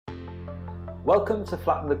Welcome to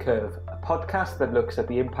Flatten the Curve, a podcast that looks at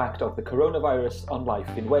the impact of the coronavirus on life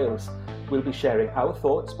in Wales. We'll be sharing our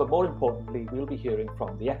thoughts, but more importantly, we'll be hearing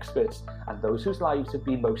from the experts and those whose lives have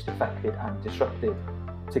been most affected and disrupted.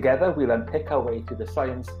 Together, we'll unpick our way through the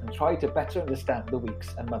science and try to better understand the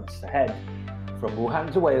weeks and months ahead. From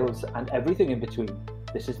Wuhan to Wales and everything in between,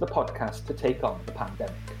 this is the podcast to take on the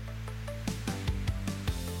pandemic.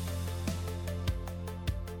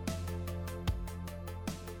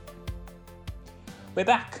 We're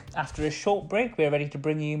back. After a short break, we're ready to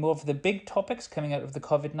bring you more of the big topics coming out of the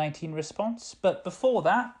COVID-19 response. But before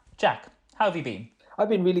that, Jack, how have you been? I've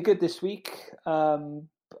been really good this week. The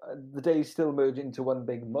days still merge into one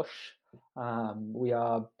big mush. We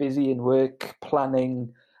are busy in work,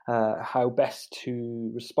 planning how best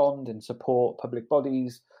to respond and support public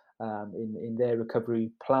bodies in their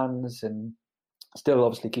recovery plans, and still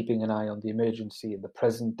obviously keeping an eye on the emergency in the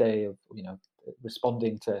present day of,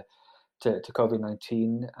 responding to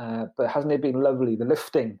COVID-19, but hasn't it been lovely, the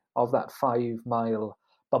lifting of that 5-mile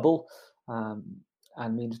bubble,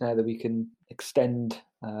 and means now that we can extend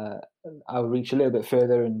our reach a little bit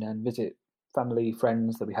further and visit family,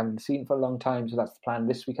 friends that we haven't seen for a long time. So that's the plan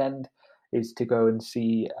this weekend, is to go and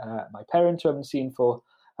see my parents who I haven't seen for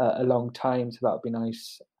a long time. So that would be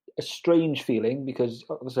nice. A strange feeling, because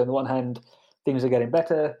obviously on the one hand, things are getting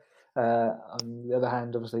better. On the other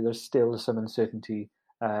hand, obviously there's still some uncertainty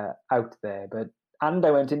out there, and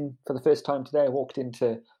I went in for the first time today. I walked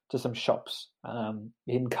into some shops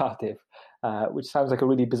in Cardiff, which sounds like a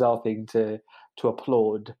really bizarre thing to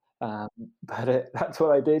applaud, but that's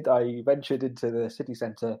what I did. I ventured into the city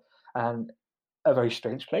centre, and a very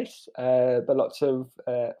strange place, but lots of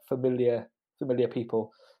familiar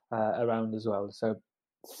people around as well. So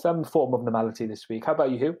some form of normality this week. How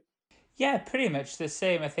about you, Hugh? Yeah, pretty much the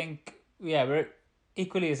same. I think, we're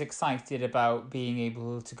equally as excited about being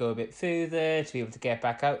able to go a bit further, to be able to get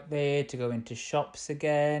back out there, to go into shops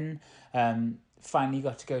again. Finally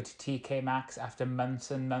got to go to TK Maxx after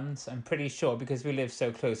months and months. I'm pretty sure, because we live so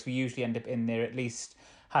close, we usually end up in there at least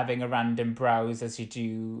having a random browse as you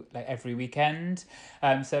do like every weekend.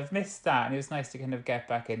 So I've missed that, and it was nice to kind of get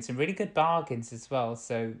back in. Some really good bargains as well.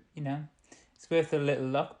 So, it's worth a little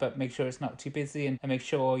look, but make sure it's not too busy, and make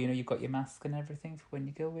sure, you've got your mask and everything for when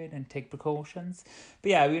you go in, and take precautions.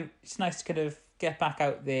 But yeah, it's nice to kind of get back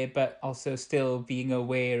out there, but also still being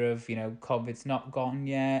aware of, COVID's not gone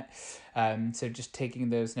yet. So just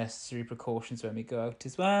taking those necessary precautions when we go out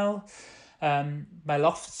as well. My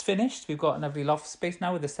loft's finished. We've got a lovely loft space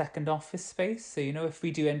now with a second office space. So, if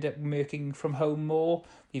we do end up working from home more,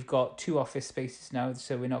 we've got 2 office spaces now.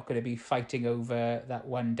 So we're not going to be fighting over that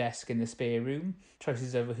one desk in the spare room.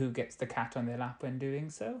 Choices over who gets the cat on their lap when doing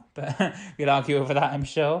so. But we'll argue over that, I'm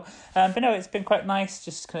sure. But no, it's been quite nice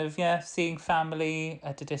just kind of, seeing family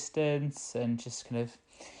at a distance, and just kind of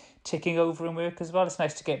ticking over in work as well. It's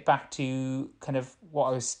nice to get back to kind of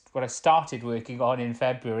what I started working on in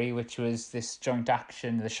February, which was this joint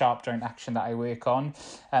action, the SHARP joint action that I work on.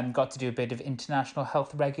 Got to do a bit of international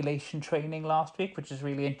health regulation training last week, which is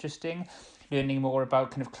really interesting. Learning more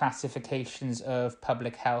about kind of classifications of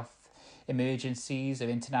public health emergencies of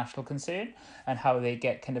international concern and how they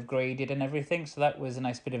get kind of graded and everything. So that was a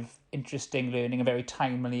nice bit of interesting learning, and very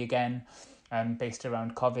timely again, based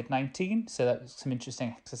around COVID-19. So that was some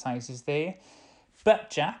interesting exercises there. But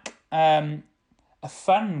Jack, a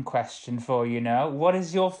fun question for you now. What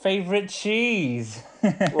is your favourite cheese?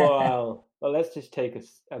 Well, let's just take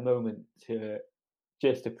a moment to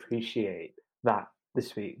just appreciate that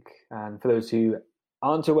this week. And for those who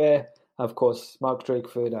aren't aware, of course, Mark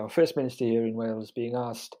Drakeford, our First Minister here in Wales, being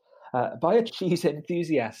asked by a cheese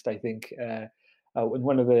enthusiast, I think, in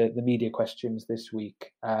one of the media questions this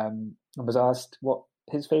week, and was asked what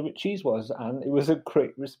his favourite cheese was, and it was a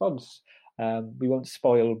great response. We won't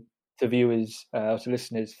spoil to viewers, to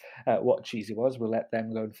listeners, what cheese it was. We'll let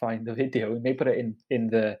them go and find the video. We may put it in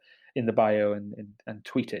the bio and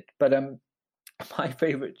tweet it. But my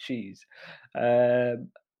favourite cheese, to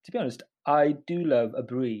be honest, I do love a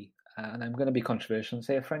brie, and I'm going to be controversial and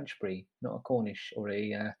say a French brie, not a Cornish or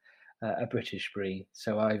a British brie.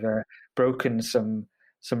 So I've broken some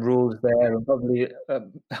rules there, and probably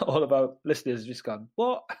all of our listeners just gone,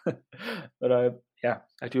 what? But I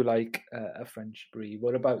do like a French brie.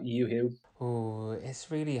 What about you, Hugh? Oh, it's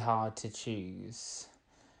really hard to choose.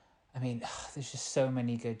 I mean, there's just so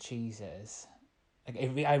many good cheeses.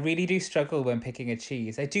 I really do struggle when picking a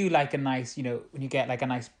cheese. I do like a nice, when you get like a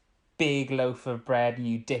nice big loaf of bread and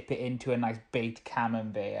you dip it into a nice baked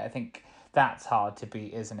camembert. I think that's hard to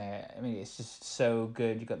beat, isn't it? I mean, it's just so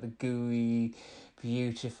good. You've got the gooey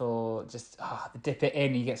beautiful. Just dip it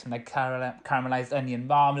in, you get some like caramelized onion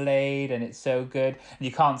marmalade, and it's so good. And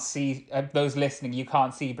you can't see, those listening, you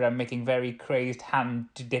can't see, but I'm making very crazed hand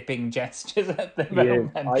dipping gestures at the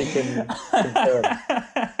moment. I can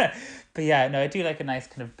confirm. But yeah, no, I do like a nice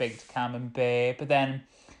kind of baked camembert. But then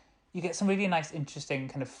you get some really nice, interesting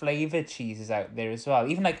kind of flavored cheeses out there as well.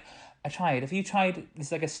 Even like have you tried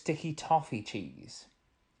this like a sticky toffee cheese?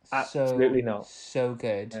 Absolutely not. So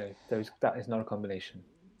good. No, that is not a combination.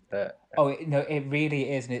 It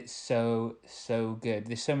really is, and it's so good.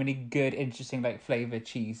 There's so many good, interesting like flavored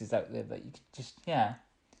cheeses out there that you could just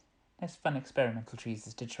nice fun experimental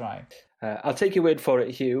cheeses to try. I'll take your word for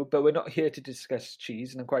it, Hugh, but we're not here to discuss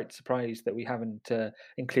cheese, and I'm quite surprised that we haven't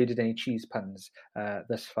included any cheese puns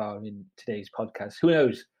thus far in today's podcast. Who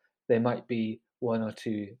knows? There might be one or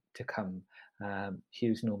two to come.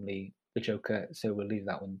 Hugh's normally the joker, so we'll leave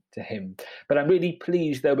that one to him. But I'm really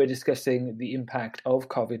pleased that we're discussing the impact of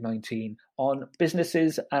COVID-19 on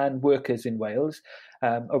businesses and workers in Wales.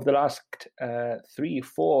 Over the last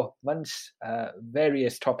 3-4 months,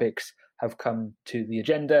 various topics have come to the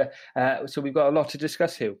agenda. So we've got a lot to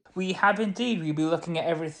discuss here. We have indeed. We'll be looking at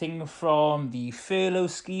everything from the furlough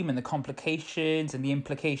scheme and the complications and the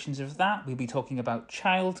implications of that. We'll be talking about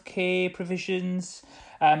childcare provisions.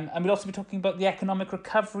 And we'll also be talking about the economic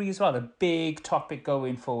recovery as well, a big topic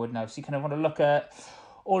going forward now. So you kind of want to look at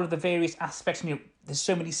all of the various aspects. There's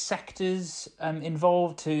so many sectors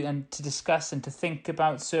involved to discuss and to think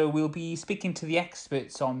about. So we'll be speaking to the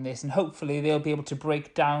experts on this, and hopefully they'll be able to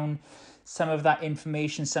break down some of that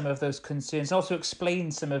information, some of those concerns, and also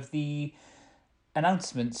explain some of the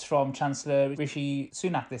announcements from Chancellor Rishi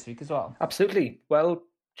Sunak this week as well. Absolutely. Well,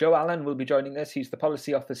 Joe Allen will be joining us. He's the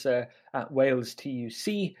policy officer at Wales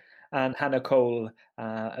TUC, and Hannah Cole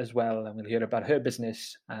as well. And we'll hear about her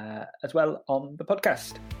business as well on the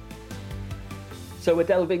podcast. So we're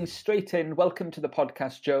delving straight in. Welcome to the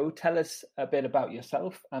podcast, Joe. Tell us a bit about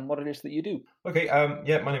yourself and what it is that you do. Okay,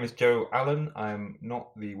 my name is Joe Allen. I'm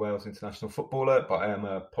not the Wales international footballer, but I am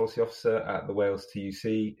a policy officer at the Wales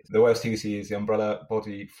TUC. The Wales TUC is the umbrella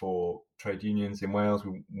body for trade unions in Wales.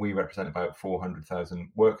 We represent about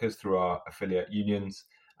 400,000 workers through our affiliate unions.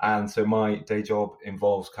 And so my day job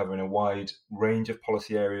involves covering a wide range of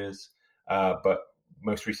policy areas, but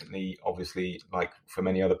most recently, obviously, like for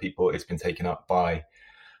many other people, it's been taken up by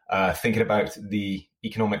thinking about the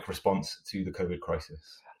economic response to the COVID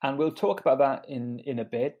crisis. And we'll talk about that in a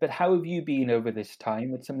bit. But how have you been over this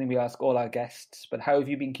time? It's something we ask all our guests. But how have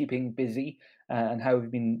you been keeping busy? And how have you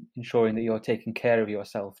been ensuring that you're taking care of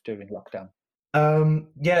yourself during lockdown?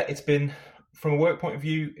 It's been, from a work point of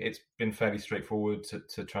view, it's been fairly straightforward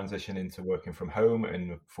to transition into working from home, in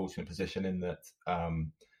a fortunate position in that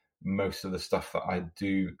most of the stuff that I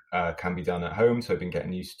do can be done at home. So I've been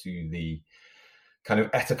getting used to the kind of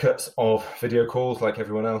etiquette of video calls like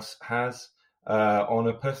everyone else has. On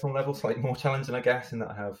a personal level, slightly more challenging, I guess, in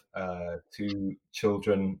that I have 2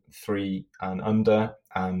 children, 3 and under.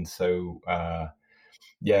 And so, my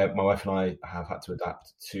wife and I have had to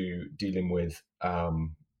adapt to dealing with,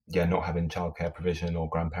 not having childcare provision or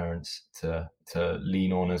grandparents to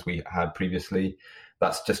lean on as we had previously.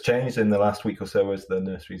 That's just changed in the last week or so as the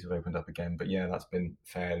nurseries have opened up again. But yeah, that's been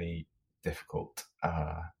fairly difficult,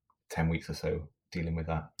 10 weeks or so dealing with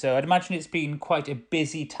that. So I'd imagine it's been quite a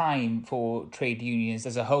busy time for trade unions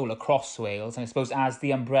as a whole across Wales. And I suppose as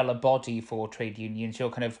the umbrella body for trade unions, you're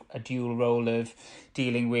kind of a dual role of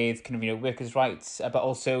dealing with kind of, workers' rights, but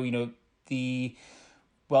also, the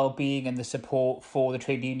well-being and the support for the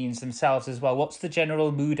trade unions themselves as well. What's the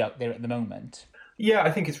general mood out there at the moment? Yeah,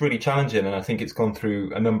 I think it's really challenging, and I think it's gone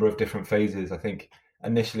through a number of different phases. I think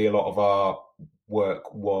initially a lot of our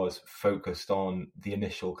work was focused on the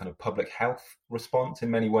initial kind of public health response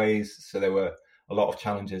in many ways. So there were a lot of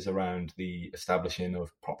challenges around the establishing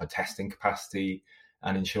of proper testing capacity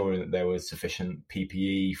and ensuring that there was sufficient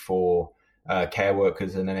PPE for care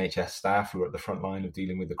workers and NHS staff who were at the front line of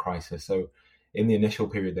dealing with the crisis. So in the initial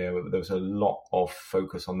period there was a lot of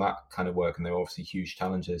focus on that kind of work, and there were obviously huge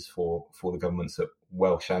challenges for the governments at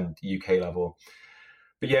Welsh and UK level.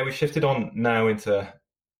 But yeah, we've shifted on now into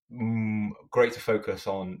greater focus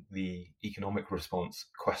on the economic response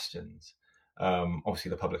questions. Obviously,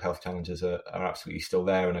 the public health challenges are absolutely still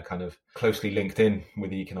there and are kind of closely linked in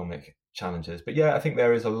with the economic challenges. But yeah, I think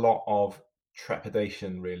there is a lot of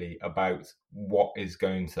trepidation really about what is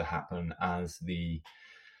going to happen as the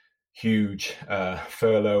huge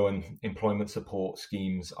furlough and employment support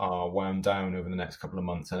schemes are wound down over the next couple of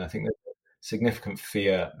months. And I think there's a significant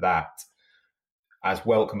fear that, as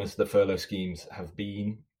welcome as the furlough schemes have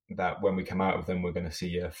been, that when we come out of them, we're going to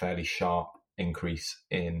see a fairly sharp increase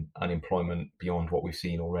in unemployment beyond what we've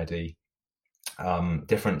seen already.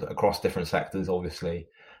 Different across different sectors, obviously.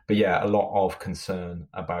 But yeah, a lot of concern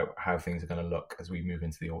about how things are going to look as we move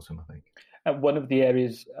into the autumn, I think. One of the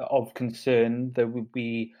areas of concern that would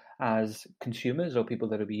be as consumers or people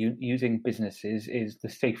that will be using businesses is the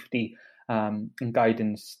safety and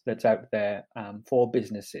guidance that's out there for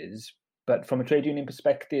businesses. But from a trade union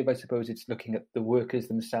perspective, I suppose it's looking at the workers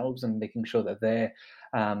themselves and making sure that they're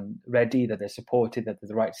ready, that they're supported, that there's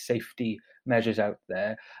the right safety measures out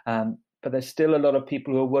there. But there's still a lot of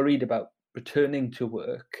people who are worried about returning to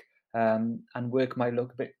work, and work might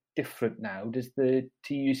look a bit different now. Does the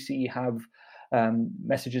TUC have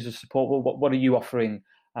messages of support? Well, what are you offering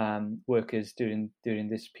workers during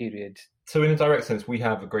this period? So in a direct sense, we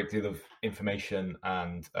have a great deal of information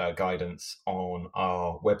and guidance on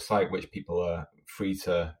our website, which people are free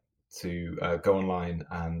to go online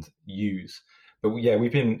and use. But yeah,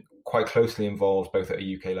 we've been quite closely involved both at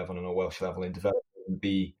a UK level and a Welsh level in developing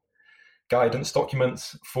the guidance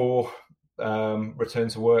documents for return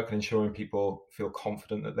to work and ensuring people feel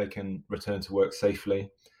confident that they can return to work safely.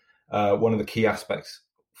 One of the key aspects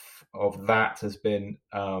of that has been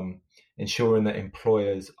ensuring that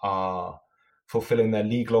employers are fulfilling their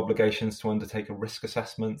legal obligations to undertake a risk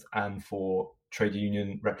assessment, and for trade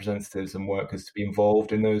union representatives and workers to be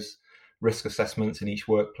involved in those risk assessments in each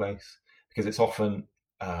workplace, because it's often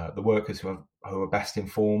the workers who are best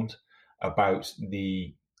informed about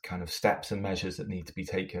the kind of steps and measures that need to be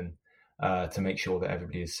taken to make sure that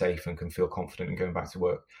everybody is safe and can feel confident in going back to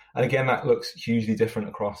work. And again, that looks hugely different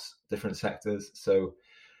across different sectors. So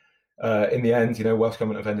in the end, Welsh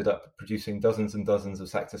Government have ended up producing dozens and dozens of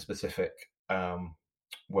sector-specific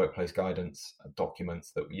workplace guidance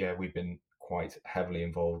documents that, we've been quite heavily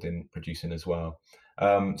involved in producing as well.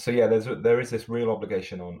 There is this real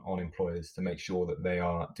obligation on employers to make sure that they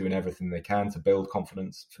are doing everything they can to build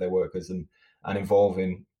confidence for their workers and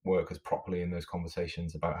involving workers properly in those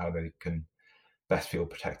conversations about how they can best feel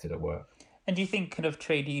protected at work. And do you think kind of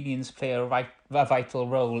trade unions play a vital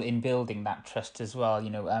role in building that trust as well?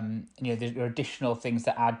 There are additional things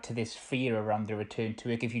that add to this fear around the return to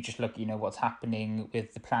work. If you just look, what's happening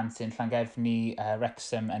with the plants in Llangefni,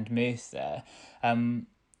 Wrexham and Merthyr,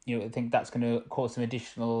 I think that's going to cause some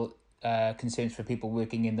additional concerns for people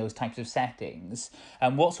working in those types of settings.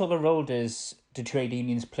 What sort of role do trade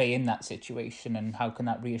unions play in that situation, and how can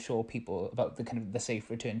that reassure people about the kind of the safe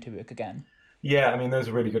return to work again? Yeah, I mean, those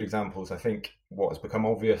are really good examples. I think what has become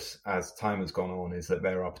obvious as time has gone on is that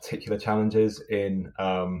there are particular challenges in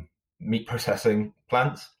meat processing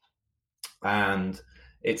plants. And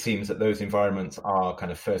it seems that those environments are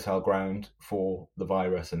kind of fertile ground for the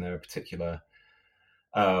virus, and there are particular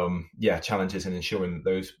challenges in ensuring that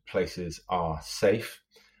those places are safe.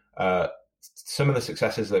 Some of the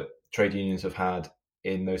successes that trade unions have had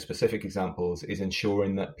in those specific examples is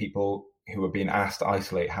ensuring that people who are being asked to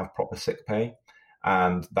isolate have proper sick pay.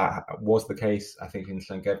 And that was the case, I think, in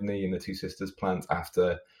Llangefni, in the Two Sisters plant,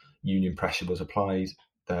 after union pressure was applied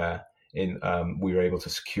there. We were able to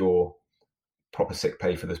secure proper sick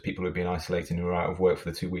pay for those people who had been isolated and who were out of work for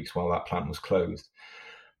the 2 weeks while that plant was closed.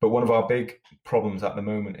 But one of our big problems at the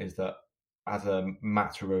moment is that, as a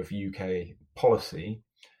matter of UK policy,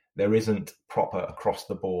 there isn't proper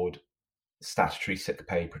across-the-board statutory sick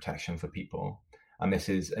pay protection for people. And this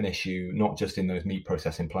is an issue not just in those meat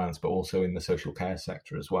processing plants, but also in the social care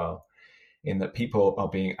sector as well, in that people are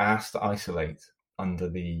being asked to isolate under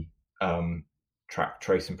the track,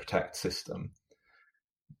 trace and protect system.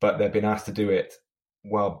 But they've been asked to do it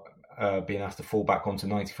while being asked to fall back onto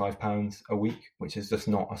 £95 a week, which is just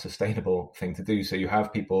not a sustainable thing to do. So you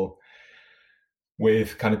have people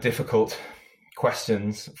with kind of difficult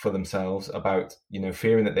questions for themselves about,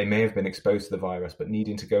 fearing that they may have been exposed to the virus, but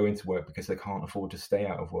needing to go into work because they can't afford to stay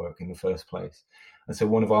out of work in the first place. And so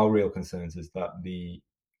one of our real concerns is that the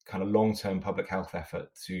kind of long-term public health effort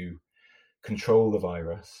to control the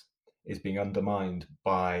virus is being undermined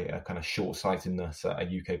by a kind of short-sightedness at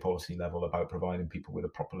a UK policy level about providing people with a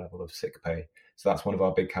proper level of sick pay. So that's one of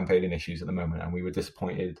our big campaigning issues at the moment, and we were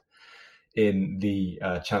disappointed in the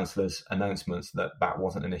Chancellor's announcements that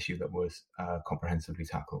wasn't an issue that was comprehensively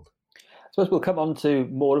tackled. I suppose we'll come on to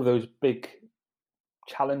more of those big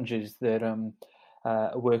challenges that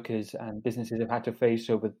workers and businesses have had to face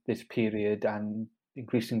over this period, and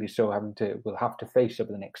increasingly so will have to face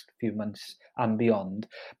over the next few months and beyond.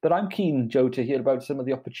 But I'm keen, Joe, to hear about some of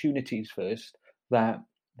the opportunities first that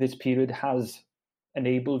this period has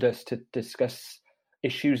enabled us to discuss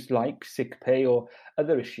issues like sick pay or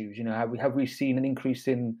other issues. Have we seen an increase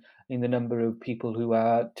in the number of people who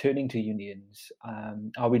are turning to unions?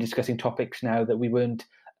 Are we discussing topics now that we weren't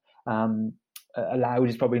allowed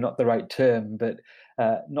is probably not the right term, but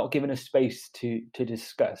not given a space to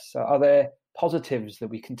discuss. Are there positives that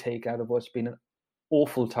we can take out of what's been an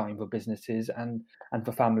awful time for businesses and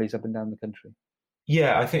for families up and down the country?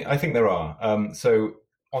 Yeah, I think there are. So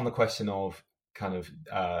on the question of kind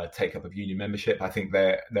of take up of union membership, I think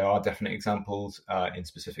there are definite examples in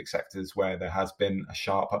specific sectors where there has been a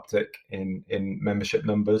sharp uptick in membership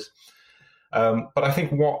numbers. But I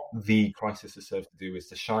think what the crisis has served to do is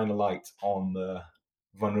to shine a light on the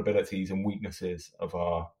vulnerabilities and weaknesses of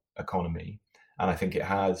our economy. And I think it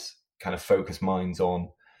has kind of focused minds on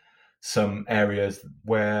some areas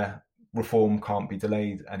where reform can't be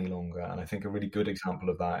delayed any longer. And I think a really good example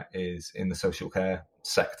of that is in the social care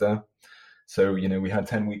sector. So, we had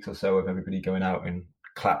 10 weeks or so of everybody going out and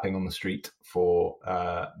clapping on the street for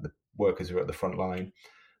the workers who are at the front line.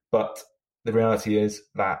 But the reality is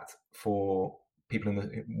that for people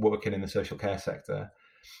working in the social care sector,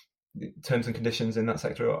 the terms and conditions in that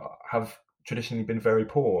sector have traditionally been very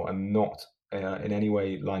poor and not in any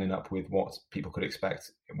way lining up with what people could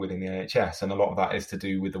expect within the NHS. And a lot of that is to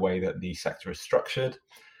do with the way that the sector is structured.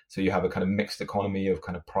 So you have a kind of mixed economy of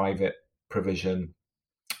kind of private provision,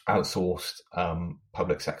 outsourced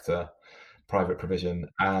public sector, private provision.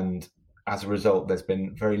 And as a result, there's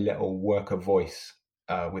been very little worker voice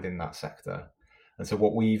within that sector. And so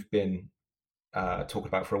what we've been talking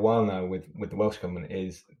about for a while now with the Welsh Government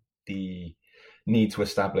is the need to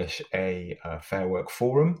establish a Fair Work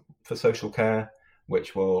Forum for social care,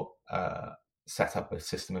 which will set up a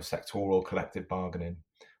system of sectoral collective bargaining,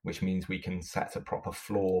 which means we can set a proper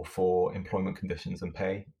floor for employment conditions and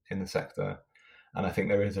pay in the sector. And I think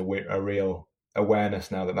there is a real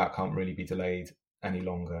awareness now that can't really be delayed any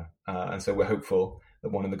longer. And so we're hopeful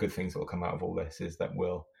that one of the good things that will come out of all this is that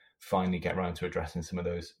we'll finally get around to addressing some of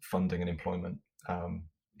those funding and employment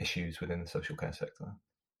issues within the social care sector.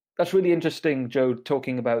 That's really interesting, Joe,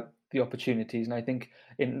 talking about the opportunities. And I think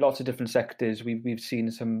in lots of different sectors, we've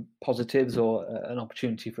seen some positives or an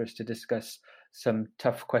opportunity for us to discuss some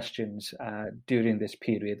tough questions during this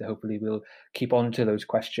period. Hopefully we'll keep on to those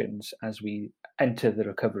questions as we enter the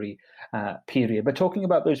recovery period. But talking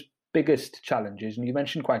about those biggest challenges, and you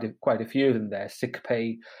mentioned quite a few of them there: sick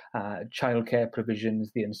pay, childcare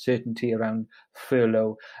provisions, the uncertainty around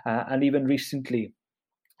furlough, and even recently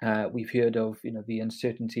we've heard of the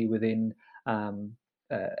uncertainty within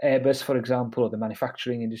Airbus, for example, or the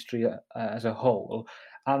manufacturing industry as a whole.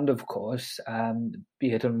 And of course,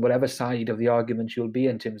 be it on whatever side of the argument you'll be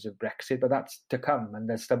in terms of Brexit, but that's to come. And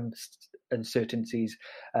there's some uncertainties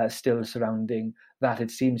still surrounding that.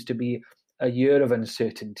 It seems to be a year of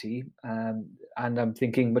uncertainty. And I'm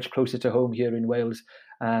thinking much closer to home here in Wales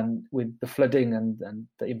with the flooding and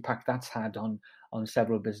the impact that's had on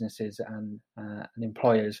several businesses and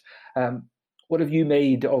employers. What have you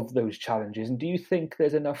made of those challenges? And do you think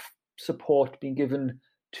there's enough support being given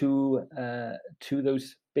to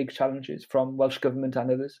those big challenges from Welsh Government and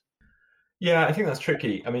others? Yeah, I think that's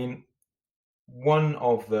tricky. I mean, one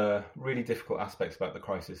of the really difficult aspects about the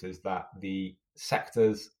crisis is that the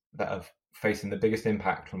sectors that are facing the biggest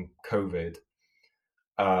impact from COVID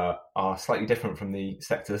are slightly different from the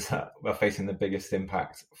sectors that are facing the biggest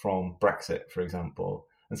impact from Brexit, for example.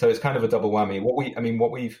 And so it's kind of a double whammy.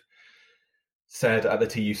 What we've said at the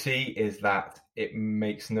TUC is that it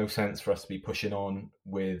makes no sense for us to be pushing on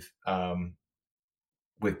with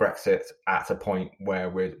Brexit at a point where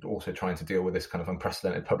we're also trying to deal with this kind of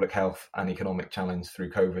unprecedented public health and economic challenge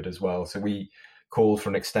through COVID as well. So we called for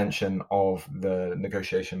an extension of the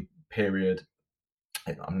negotiation period.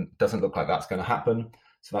 It doesn't look like that's going to happen.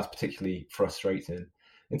 So that's particularly frustrating.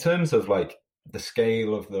 In terms of like the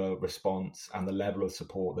scale of the response and the level of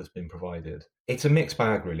support that's been provided, it's a mixed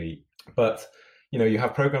bag really. But you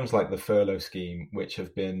have programs like the furlough scheme, which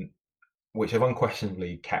have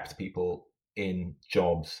unquestionably kept people in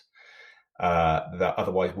jobs that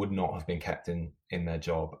otherwise would not have been kept in their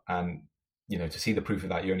job. And to see the proof of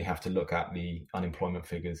that, you only have to look at the unemployment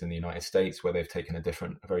figures in the United States, where they've taken a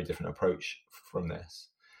very different approach from this.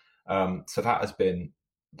 So that has been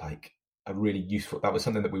like a really useful. That was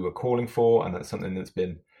something that we were calling for, and that's something that's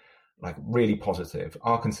been like really positive.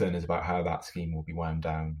 Our concern is about how that scheme will be wound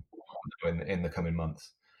down in the coming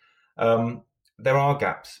months. There are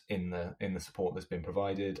gaps in the support that's been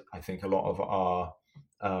provided. I think a lot of our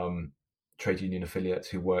trade union affiliates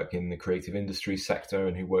who work in the creative industry sector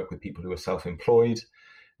and who work with people who are self-employed,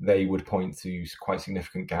 they would point to quite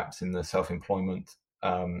significant gaps in the self-employment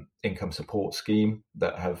income support scheme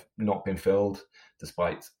that have not been filled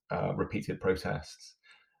despite repeated protests.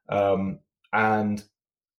 And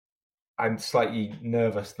I'm slightly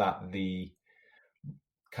nervous that the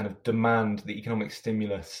kind of demand, the economic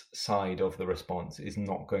stimulus side of the response is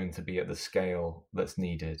not going to be at the scale that's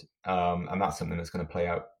needed. And that's something that's going to play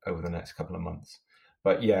out over the next couple of months.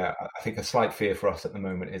 But yeah, I think a slight fear for us at the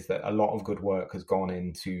moment is that a lot of good work has gone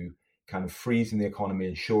into kind of freezing the economy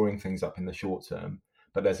and shoring things up in the short term.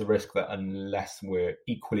 But there's a risk that unless we're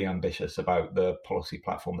equally ambitious about the policy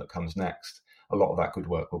platform that comes next, a lot of that good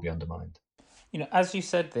work will be undermined. As you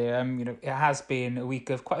said there, it has been a week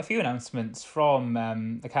of quite a few announcements from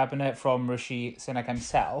the cabinet, from Rishi Sunak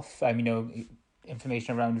himself.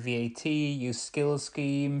 Information around VAT, Youth Skills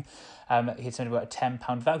Scheme. He had something about a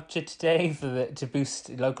 £10 voucher today to boost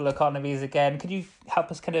local economies again. Could you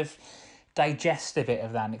help us kind of digest a bit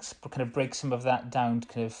of that and kind of break some of that down to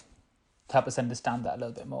kind of help us understand that a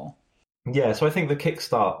little bit more? Yeah, so I think the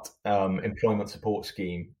Kickstart employment support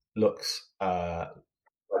scheme looks like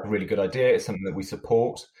a really good idea. It's something that we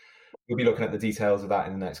support. We'll be looking at the details of that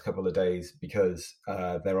in the next couple of days because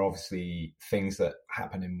there are obviously things that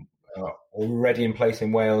happen already in place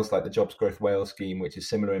in Wales, like the Jobs Growth Wales scheme, which is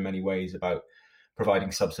similar in many ways about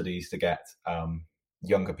providing subsidies to get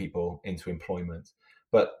younger people into employment.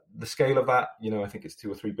 But the scale of that, I think it's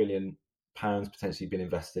 £2 or £3 billion potentially been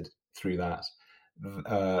invested through that.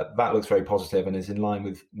 That looks very positive and is in line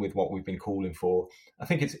with what we've been calling for. I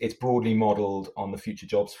think it's broadly modelled on the Future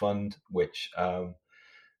Jobs Fund, which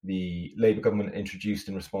the Labour government introduced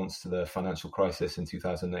in response to the financial crisis in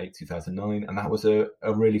 2008, 2009. And that was a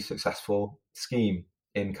really successful scheme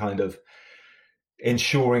in kind of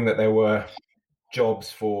ensuring that there were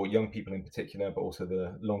jobs for young people in particular, but also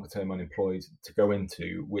the longer term unemployed to go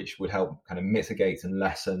into, which would help kind of mitigate and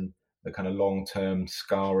lessen the kind of long-term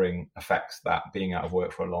scarring effects that being out of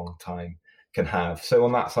work for a long time can have. So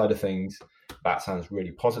on that side of things, that sounds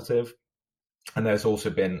really positive. And there's also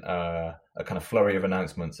been a kind of flurry of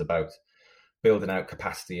announcements about building out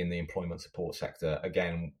capacity in the employment support sector.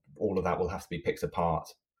 Again, all of that will have to be picked apart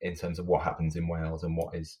in terms of what happens in Wales and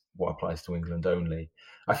what applies to England only.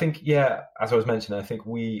 I think, yeah, as I was mentioning, I think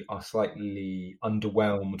we are slightly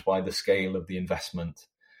underwhelmed by the scale of the investment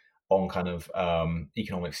on kind of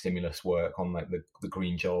economic stimulus work, on like the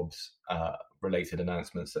green jobs related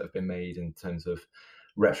announcements that have been made in terms of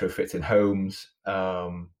retrofitting homes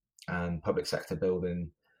and public sector building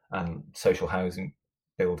and social housing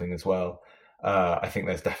building as well. I think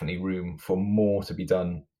there's definitely room for more to be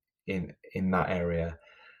done in that area.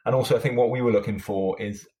 And also I think what we were looking for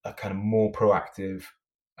is a kind of more proactive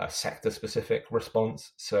sector-specific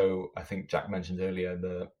response. So I think Jack mentioned earlier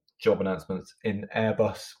the job announcements in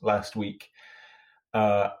Airbus last week.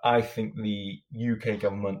 I think the UK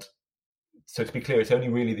government, so to be clear, it's only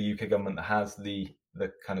really the UK government that has the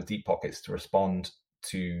kind of deep pockets to respond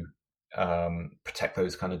to protect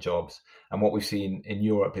those kind of jobs. And what we've seen in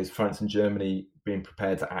Europe is France and Germany being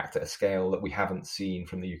prepared to act at a scale that we haven't seen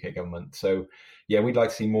from the UK government. So yeah, we'd like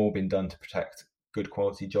to see more being done to protect good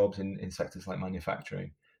quality jobs in sectors like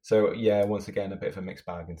manufacturing. So yeah, once again, a bit of a mixed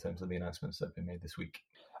bag in terms of the announcements that have been made this week.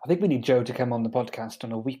 I think we need Joe to come on the podcast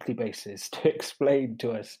on a weekly basis to explain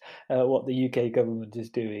to us what the UK government is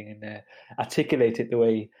doing and articulate it the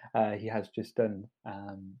way he has just done.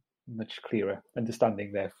 Much clearer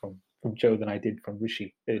understanding there from Joe than I did from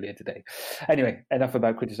Rishi earlier today. Anyway, enough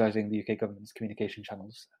about criticising the UK government's communication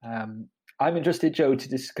channels. I'm interested, Joe, to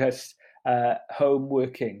discuss home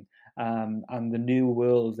working and the new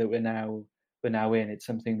world that we're now in. It's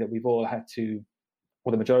something that we've all had to,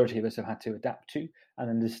 or the majority of us have had to adapt to and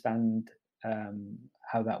understand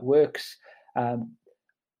how that works.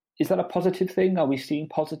 Is that a positive thing? Are we seeing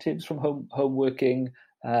positives from home working?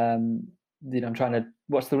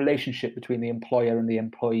 What's the relationship between the employer and the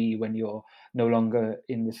employee when you're no longer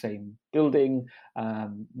in the same building,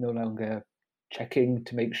 no longer checking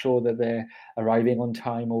to make sure that they're arriving on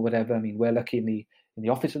time or whatever? I mean, we're lucky in the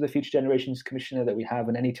Office of the Future Generations Commissioner that we have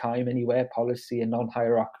an anytime, anywhere policy and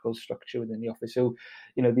non-hierarchical structure within the office. So,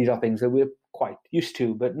 these are things that we're quite used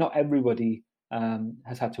to, but not everybody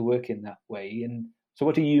has had to work in that way. And so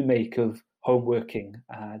what do you make of home working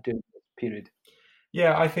during this period?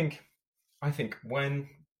 Yeah, I think when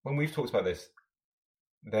we've talked about this,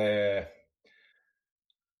 I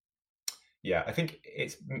think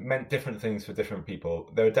it's meant different things for different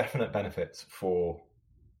people. There are definite benefits for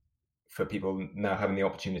people now having the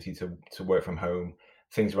opportunity to work from home.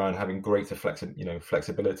 Things around having greater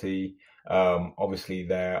flexibility. Obviously,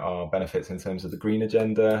 there are benefits in terms of the green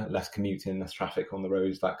agenda, less commuting, less traffic on the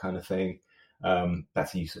roads, that kind of thing.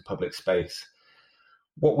 Better use of public space.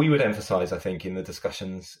 What we would emphasise, I think, in the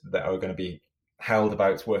discussions that are going to be held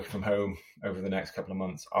about working from home over the next couple of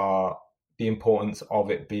months are the importance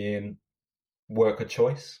of it being worker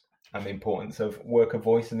choice and the importance of worker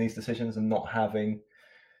voice in these decisions and not having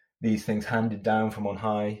these things handed down from on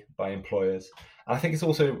high by employers. And I think it's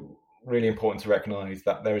also really important to recognise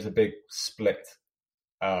that there is a big split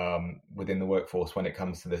within the workforce when it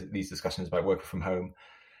comes to these discussions about working from home.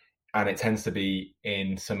 And it tends to be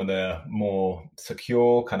in some of the more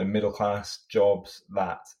secure kind of middle class jobs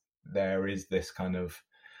that there is this kind of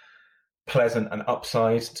pleasant and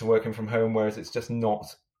upside to working from home, whereas it's just not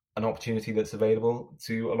an opportunity that's available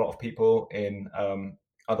to a lot of people in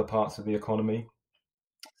other parts of the economy.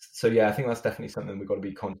 So yeah, I think that's definitely something we've got to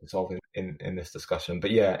be conscious of in this discussion.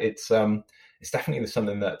 But yeah, it's definitely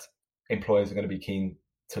something that employers are going to be keen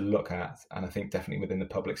to look at, and I think definitely within the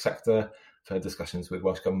public sector, for discussions with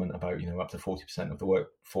Welsh Government about up to 40% of the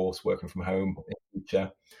workforce working from home in the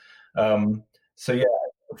future. So yeah,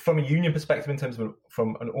 from a union perspective, in terms of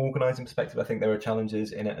from an organising perspective, I think there are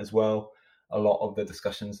challenges in it as well. A lot of the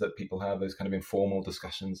discussions that people have, those kind of informal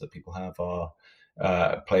discussions that people have, are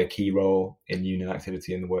play a key role in union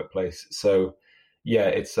activity in the workplace. So yeah,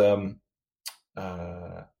 it's an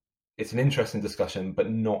interesting discussion, but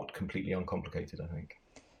not completely uncomplicated, I think.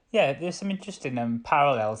 Yeah, there's some interesting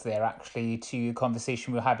parallels there, actually, to the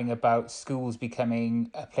conversation we were having about schools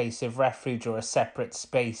becoming a place of refuge or a separate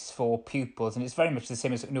space for pupils. And it's very much the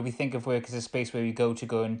same as, we think of work as a space where we go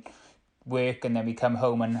and work and then we come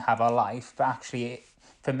home and have our life. But actually,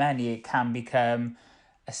 for many, it can become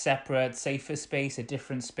a separate, safer space, a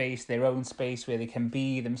different space, their own space where they can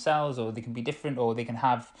be themselves, or they can be different, or they can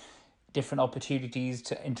have different opportunities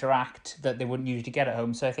to interact that they wouldn't usually get at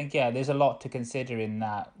home. So I think, yeah, there's a lot to consider in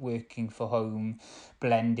that working for home,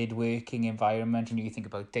 blended working environment. You think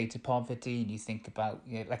about data poverty, and you think about,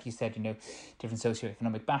 like you said, different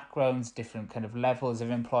socioeconomic backgrounds, different kind of levels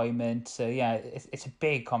of employment. So yeah, it's a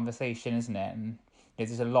big conversation, isn't it? And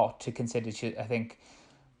there's a lot to consider. I think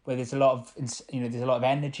where there's a lot of there's a lot of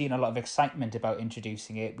energy and a lot of excitement about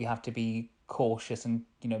introducing it, we have to be cautious and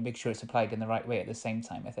make sure it's applied in the right way at the same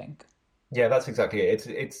time, I think. Yeah, that's exactly it.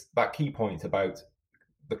 It's that key point about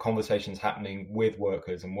the conversations happening with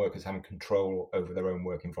workers and workers having control over their own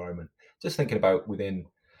work environment. Just thinking about within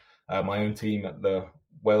my own team at the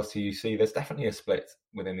Wales TUC, there's definitely a split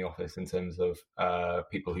within the office in terms of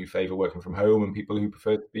people who favour working from home and people who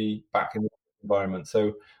prefer to be back in the environment.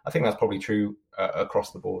 So I think that's probably true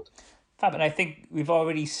across the board. Fab, and I think we've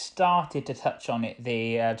already started to touch on it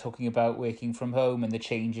there, talking about working from home and the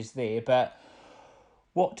changes there. But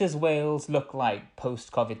what does Wales look like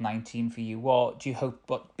post-COVID-19 for you? What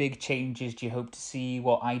big changes do you hope to see?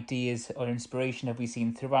 What ideas or inspiration have we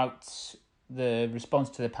seen throughout the response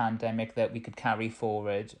to the pandemic that we could carry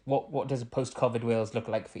forward? What does a post-COVID Wales look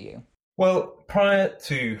like for you? Well, prior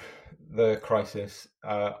to the crisis,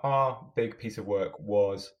 our big piece of work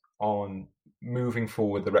was on moving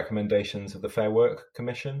forward the recommendations of the Fair Work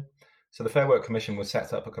Commission. So the Fair Work Commission was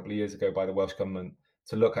set up a couple of years ago by the Welsh Government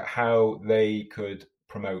to look at how they could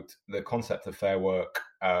promote the concept of fair work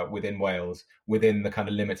within Wales, within the kind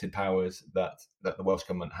of limited powers that the Welsh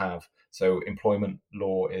Government have. So employment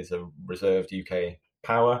law is a reserved UK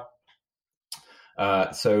power.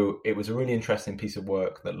 So it was a really interesting piece of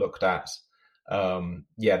work that looked at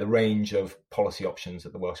the range of policy options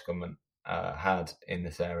that the Welsh Government had in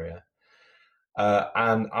this area.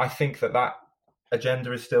 And I think that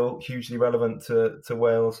agenda is still hugely relevant to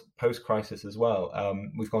Wales post-crisis as well.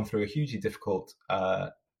 We've gone through a hugely difficult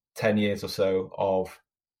 10 years or so of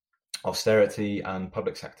austerity and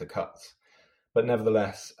public sector cuts. But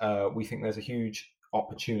nevertheless, we think there's a huge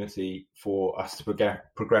opportunity for us to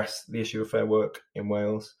progress the issue of fair work in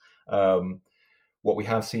Wales. What we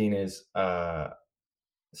have seen is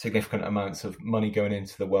significant amounts of money going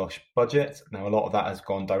into the Welsh budget. Now, a lot of that has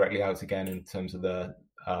gone directly out again in terms of the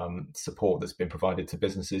support that's been provided to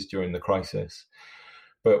businesses during the crisis.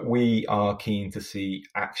 But we are keen to see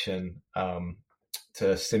action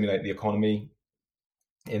to stimulate the economy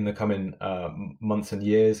in the coming months and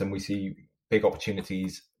years. And we see big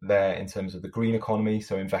opportunities there in terms of the green economy.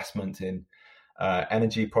 So investment in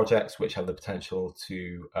energy projects, which have the potential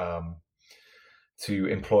to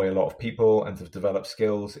employ a lot of people and to develop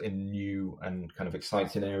skills in new and kind of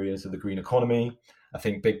exciting areas of the green economy. I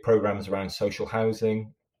think big programs around social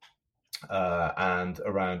housing and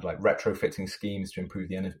around like retrofitting schemes to improve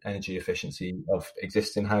the energy efficiency of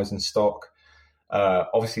existing housing stock.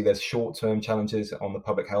 Obviously, there's short-term challenges on the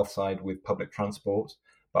public health side with public transport,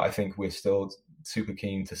 but I think we're still super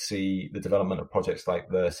keen to see the development of projects like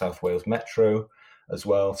the South Wales Metro as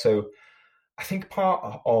well. So I think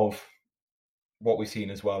part of what we've seen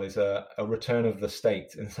as well is a return of the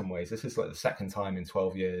state in some ways. This is like the second time in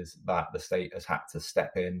 12 years that the state has had to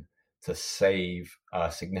step in to save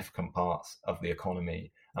significant parts of the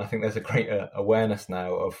economy. And I think there's a great awareness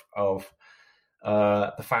now of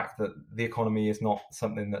the fact that the economy is not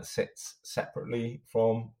something that sits separately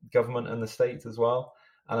from government and the state as well.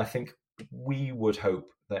 And I think we would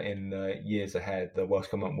hope that in the years ahead, the Welsh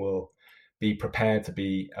Government will be prepared to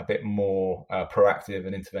be a bit more proactive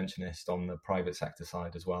and interventionist on the private sector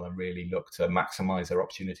side as well, and really look to maximise their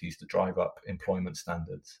opportunities to drive up employment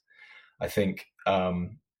standards. I think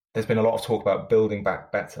there's been a lot of talk about building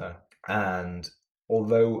back better, and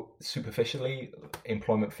although superficially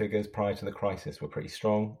employment figures prior to the crisis were pretty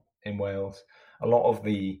strong in Wales, a lot of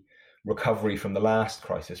the recovery from the last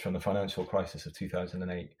crisis, from the financial crisis of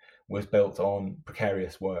 2008, was built on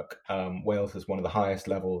precarious work. Wales has one of the highest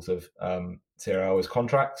levels of 0 hours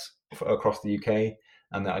contracts across the UK,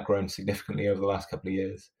 and that had grown significantly over the last couple of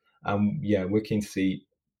years. We're keen to see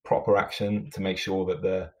proper action to make sure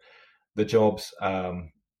that the jobs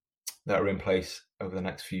that are in place over the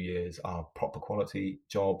next few years are proper quality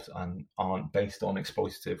jobs and aren't based on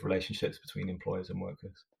exploitative relationships between employers and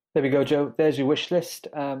workers. There we go, Joe. There's your wish list.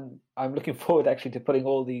 I'm looking forward actually to putting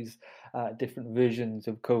all these different versions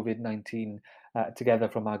of COVID-19 together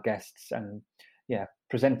from our guests and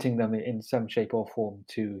presenting them in some shape or form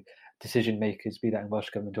to decision makers, be that in Welsh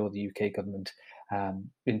Government or the UK Government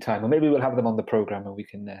in time. Or maybe we'll have them on the programme and we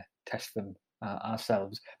can test them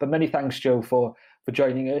ourselves. But many thanks, Joe, for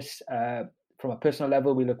joining us. From a personal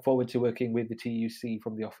level, we look forward to working with the TUC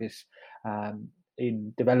from the office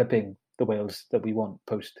in developing the Wales that we want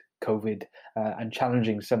post-COVID and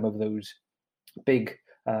challenging some of those big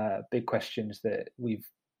questions that we've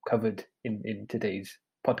covered in today's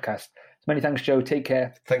podcast. So many thanks, Joe. Take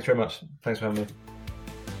care. Thanks very much. Thanks for having me.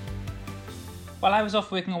 While I was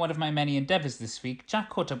off working on one of my many endeavours this week,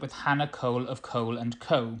 Jack caught up with Hannah Cole of Cole &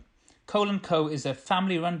 Co. Cole & Co is a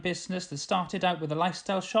family-run business that started out with a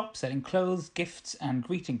lifestyle shop selling clothes, gifts and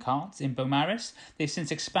greeting cards in Beaumaris. They've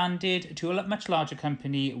since expanded to a much larger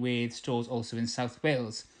company with stores also in South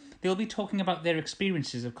Wales. They'll be talking about their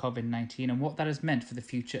experiences of COVID-19 and what that has meant for the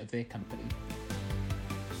future of their company.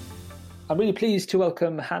 I'm really pleased to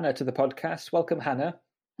welcome Hannah to the podcast. Welcome, Hannah.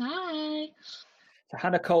 Hi. So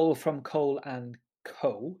Hannah Cole from Cole &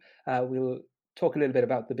 Co. We'll talk a little bit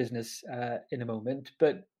about the business in a moment,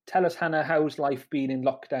 but tell us, Hannah, how's life been in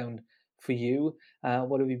lockdown for you?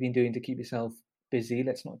 What have you been doing to keep yourself busy?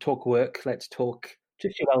 Let's not talk work. Let's talk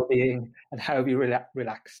just your well-being and how have you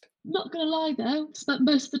relaxed? Not going to lie, though, spent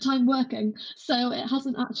most of the time working, so it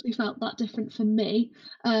hasn't actually felt that different for me.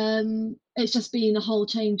 It's just been a whole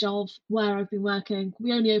change of where I've been working.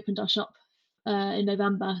 We only opened our shop in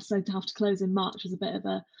November, so to have to close in March was a bit of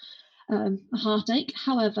a heartache.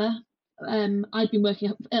 However, I'd been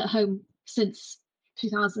working at home since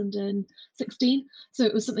 2016, so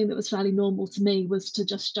it was something that was fairly normal to me, was to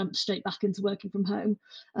just jump straight back into working from home.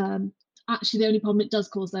 Actually, the only problem it does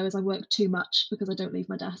cause, though, is I work too much because I don't leave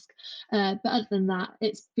my desk. But other than that,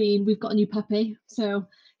 we've got a new puppy, so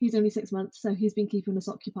he's only 6 months, so he's been keeping us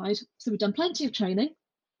occupied. So we've done plenty of training,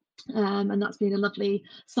 and that's been a lovely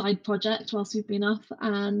side project whilst we've been off.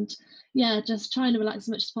 And just trying to relax as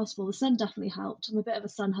much as possible. The sun definitely helped. I'm a bit of a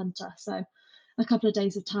sun hunter, so a couple of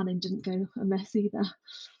days of tanning didn't go amiss either.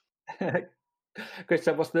 Great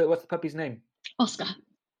stuff. What's the puppy's name? Oscar.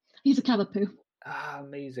 He's a Cavapoo.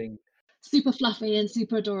 Amazing. Super fluffy and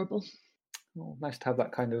super adorable. Well, nice to have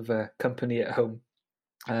that kind of company at home,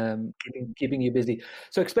 keeping you busy.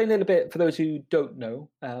 So explain a little bit for those who don't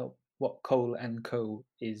know what Cole & Co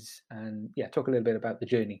is, and talk a little bit about the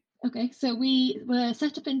journey. Okay, so we were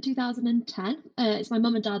set up in 2010. It's my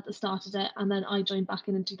mum and dad that started it, and then I joined back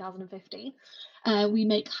in 2015. We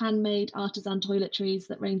make handmade artisan toiletries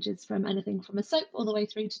that ranges from anything from a soap all the way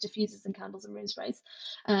through to diffusers and candles and room sprays.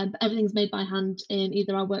 Everything's made by hand in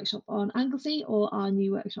either our workshop on Anglesey or our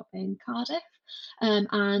new workshop in Cardiff.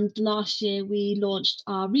 And last year we launched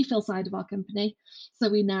our refill side of our company. So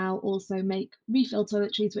we now also make refill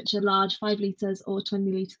toiletries, which are large 5 litres or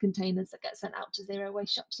 20 litre containers that get sent out to zero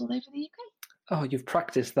waste shops all over the UK. Oh, you've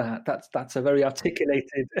practiced that. That's a very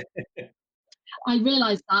articulated. I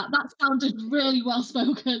realised that sounded really well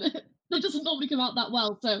spoken. It doesn't normally come out that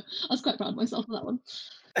well, so I was quite proud of myself for that one.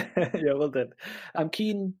 Yeah, well done. I'm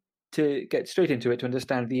keen to get straight into it to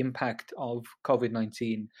understand the impact of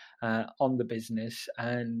COVID-19 on the business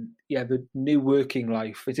and the new working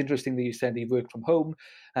life. It's interesting that you said you've worked from home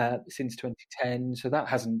since 2010, so that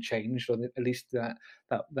hasn't changed, or at least that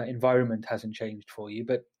environment hasn't changed for you.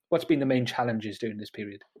 But what's been the main challenges during this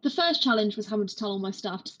period? The first challenge was having to tell all my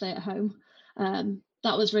staff to stay at home.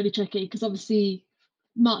 That was really tricky because obviously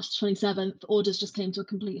March 27th, orders just came to a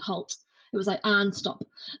complete halt. It was like, and stop,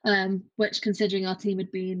 which considering our team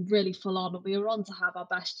had been really full on and we were on to have our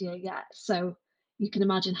best year yet. So you can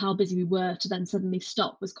imagine how busy we were to then suddenly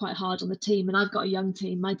stop was quite hard on the team. And I've got a young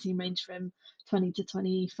team. My team ranged from 20 to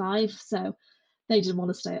 25, so they didn't want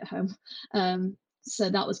to stay at home. So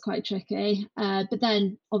that was quite tricky. But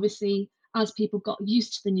then obviously, as people got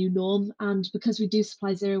used to the new norm, and because we do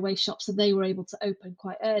supply zero waste shops, so they were able to open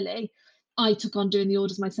quite early, I took on doing the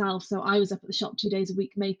orders myself. So I was up at the shop 2 days a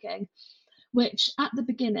week making, which at the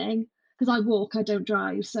beginning, because I walk, I don't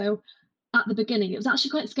drive. So at the beginning, it was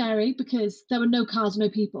actually quite scary because there were no cars, no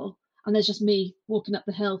people. And there's just me walking up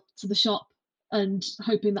the hill to the shop and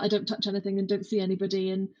hoping that I don't touch anything and don't see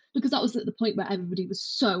anybody. And because that was at the point where everybody was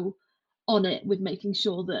so on it with making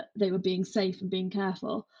sure that they were being safe and being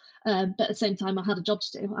careful. But at the same time, I had a job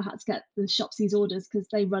to do. I had to get the shops these orders because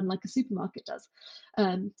they run like a supermarket does.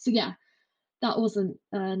 So yeah, that wasn't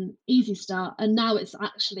an easy start. And now it's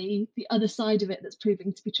actually the other side of it that's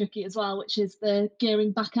proving to be tricky as well, which is the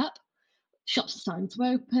gearing back up. Shops are starting to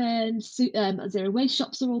open, zero waste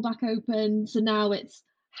shops are all back open. So now it's,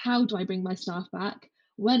 how do I bring my staff back?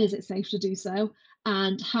 When is it safe to do so?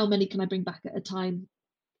 And how many can I bring back at a time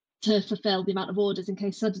to fulfill the amount of orders in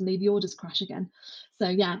case suddenly the orders crash again? So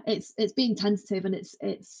yeah, it's being tentative, and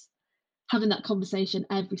it's having that conversation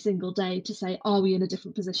every single day to say, are we in a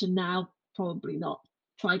different position now? Probably not.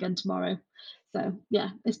 Try again tomorrow. So yeah,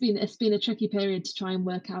 it's been a tricky period to try and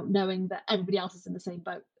work out, knowing that everybody else is in the same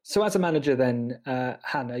boat. So as a manager then,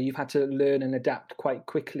 Hannah, you've had to learn and adapt quite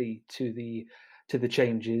quickly to the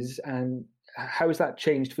changes. And how has that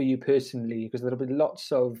changed for you personally? Because there'll be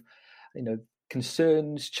lots of,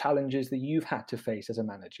 concerns, challenges that you've had to face as a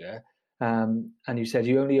manager. And you said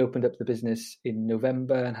you only opened up the business in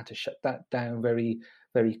November and had to shut that down very,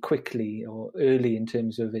 very quickly or early in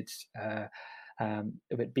terms of its of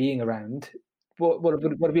it being around. What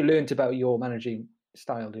have you learned about your managing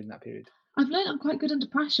style during that period? I've learned I'm quite good under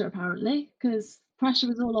pressure, apparently, because pressure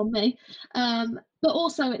is all on me. But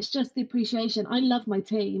also, it's just the appreciation. I love my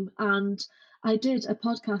team, and I did a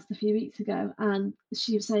podcast a few weeks ago, and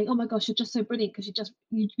she was saying, "Oh my gosh, you're just so brilliant because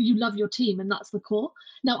you love your team, and that's the core."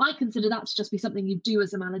 Now, I consider that to just be something you do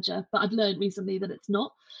as a manager, but I've learned recently that it's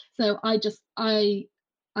not. So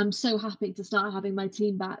I'm so happy to start having my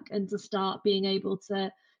team back and to start being able to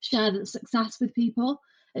share the success with people.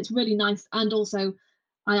 It's really nice, and also,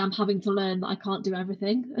 I am having to learn that I can't do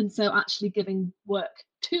everything. And so actually giving work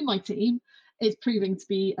to my team is proving to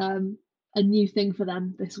be a new thing for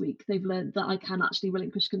them this week. They've learned that I can actually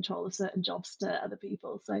relinquish control of certain jobs to other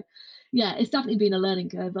people. So yeah, it's definitely been a learning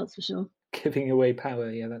curve, that's for sure. Giving away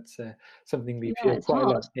power, yeah, that's something we feel it's quite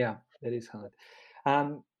hard. a lot. Yeah, it is hard.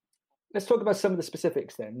 Let's talk about some of the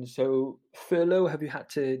specifics then. So furlough, have you had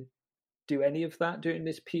to do any of that during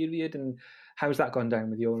this period? And how's that gone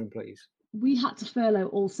down with your employees? We had to furlough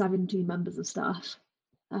all 17 members of staff.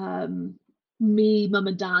 Me, mum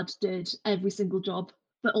and dad did every single job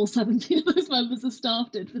that all 17 of those members of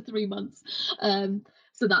staff did for 3 months.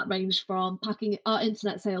 So that ranged from packing. Our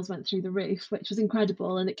internet sales went through the roof, which was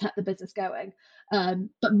incredible, and it kept the business going.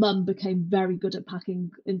 But mum became very good at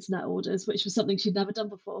packing internet orders, which was something she'd never done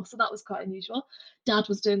before. So that was quite unusual. Dad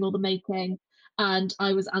was doing all the making, and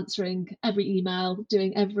I was answering every email,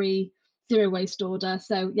 doing every zero waste order.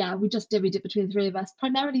 So yeah, we just divvied it between the three of us,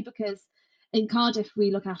 primarily because in Cardiff we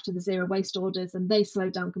look after the zero waste orders and they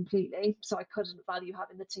slowed down completely, so I couldn't value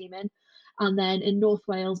having the team in. And then in North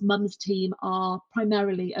Wales, mum's team are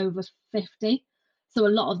primarily over 50, so a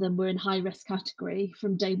lot of them were in high risk category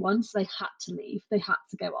from day one, so they had to leave, they had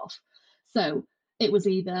to go off. So it was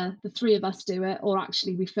either the three of us do it, or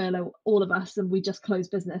actually we furlough all of us and we just close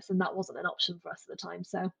business, and that wasn't an option for us at the time.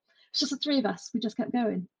 So it's just the three of us, we just kept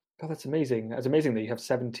going. Oh, that's amazing. That's amazing that you have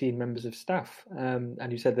 17 members of staff. And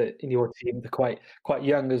you said that in your team, they're quite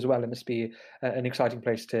young as well. It must be an exciting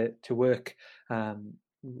place to work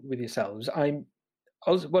with yourselves.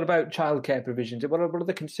 What about childcare provisions? What are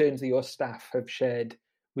the concerns that your staff have shared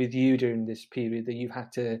with you during this period that you've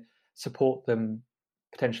had to support them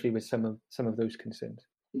potentially with some of those concerns?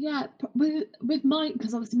 Yeah, with my,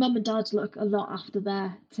 because obviously mum and dad look a lot after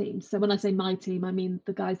their teams. So when I say my team, I mean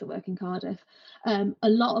the guys that work in Cardiff. A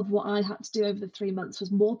lot of what I had to do over the 3 months was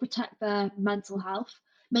more protect their mental health,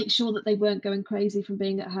 make sure that they weren't going crazy from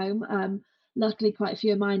being at home. Luckily, quite a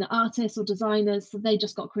few of mine are artists or designers, so they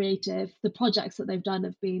just got creative. The projects that they've done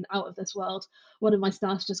have been out of this world. One of my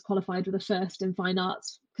staff just qualified with a first in fine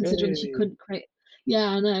arts, considering she couldn't create. Yeah,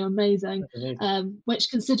 I know, amazing.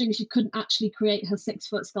 Which, considering she couldn't actually create her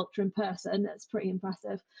 6-foot sculpture in person, that's pretty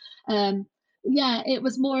impressive. Yeah, it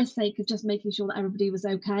was more a sake of just making sure that everybody was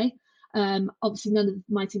okay. Obviously, none of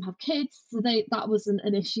my team have kids, so that wasn't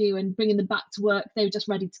an issue. And bringing them back to work, they were just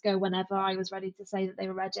ready to go whenever I was ready to say that they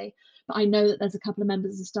were ready. But I know that there's a couple of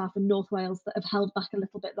members of staff in North Wales that have held back a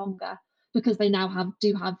little bit longer because they now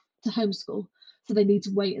do have to homeschool. So they need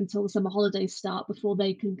to wait until the summer holidays start before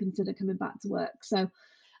they can consider coming back to work. So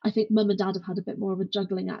I think mum and dad have had a bit more of a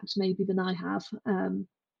juggling act maybe than I have. And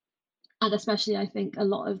especially, I think a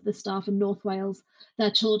lot of the staff in North Wales,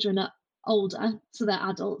 their children are older, so they're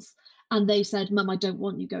adults, and they said, Mum, I don't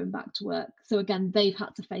want you going back to work. So again, they've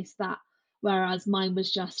had to face that, whereas mine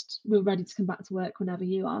was just, we're ready to come back to work whenever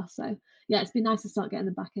you are. So yeah, it's been nice to start getting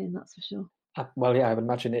them back in, that's for sure. Well, yeah, I would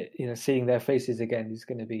imagine it. Seeing their faces again is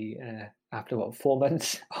going to be after 4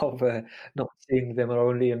 months of not seeing them, or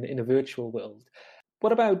only in a virtual world.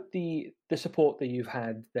 What about the support that you've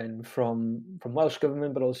had then from Welsh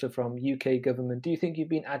Government, but also from UK Government? Do you think you've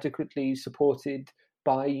been adequately supported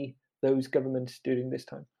by those governments during this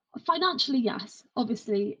time? Financially, yes.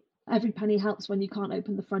 Obviously, every penny helps when you can't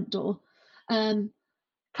open the front door.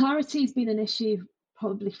 Clarity has been an issue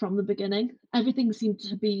probably from the beginning. Everything seemed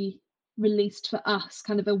to be released for us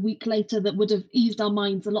kind of a week later that would have eased our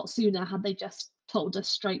minds a lot sooner had they just told us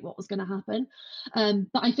straight what was going to happen.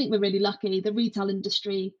 But I think we're really lucky. The retail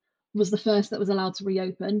industry was the first that was allowed to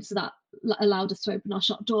reopen, so that allowed us to open our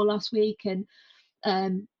shop door last week.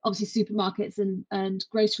 And obviously supermarkets and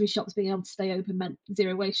grocery shops being able to stay open meant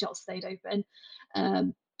zero waste shops stayed open.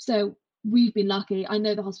 So we've been lucky. I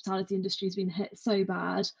know the hospitality industry has been hit so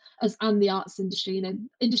bad, and the arts industry,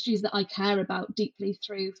 industries that I care about deeply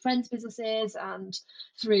through friends' businesses and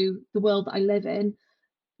through the world that I live in,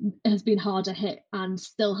 has been harder hit and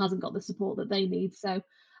still hasn't got the support that they need. So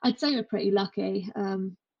I'd say we're pretty lucky.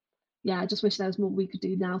 I just wish there was more we could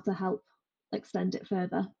do now to help extend it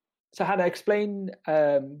further. So Hannah, explain,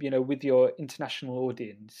 with your international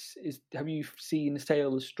audience, have you seen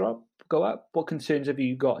sales go up? What concerns have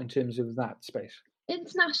you got in terms of that space?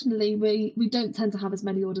 Internationally, we don't tend to have as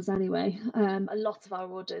many orders anyway. A lot of our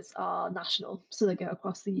orders are national, so they go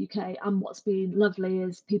across the UK. And what's been lovely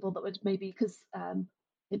is people that would maybe, because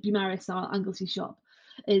Beaumaris, our Anglesey shop,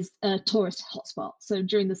 is a tourist hotspot. So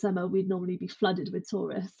during the summer, we'd normally be flooded with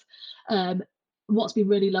tourists. What's been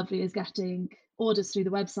really lovely is getting orders through the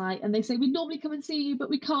website, and they say, we'd normally come and see you, but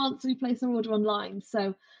we can't, so we place our order online.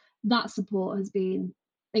 So that support has been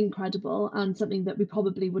incredible, and something that we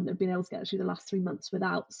probably wouldn't have been able to get through the last 3 months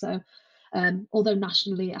without. So although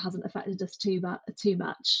nationally it hasn't affected us too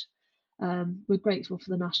much, we're grateful for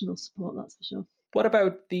the national support, that's for sure. What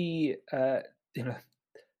about the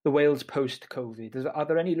Wales post-COVID? Are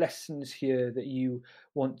there any lessons here that you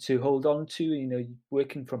want to hold on to?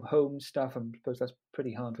 Working from home stuff, I suppose that's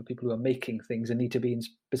pretty hard for people who are making things and need to be in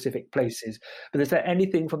specific places. But is there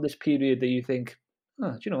anything from this period that you think,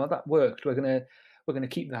 do you know what, that worked? We're going to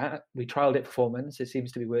keep that. We trialed it for 4 months. It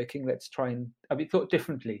seems to be working. Let's try and have you thought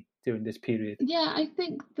differently during this period? Yeah, I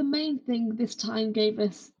think the main thing this time gave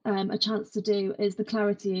us a chance to do is the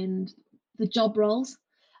clarity in the job roles.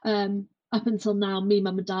 Up until now, me,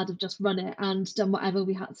 mum and dad have just run it and done whatever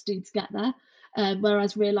we had to do to get there.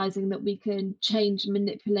 Whereas realizing that we can change and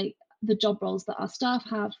manipulate the job roles that our staff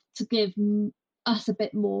have to give us a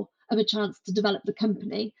bit more of a chance to develop the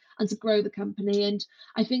company and to grow the company. And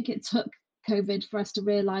I think it took COVID for us to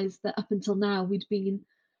realize that up until now, we'd been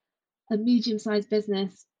a medium-sized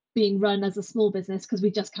business being run as a small business because we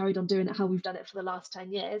just carried on doing it how we've done it for the last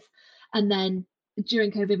 10 years. And then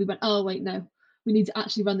during COVID, we went, oh, wait, no, we need to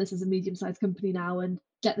actually run this as a medium-sized company now and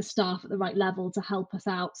get the staff at the right level to help us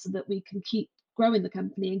out so that we can keep growing the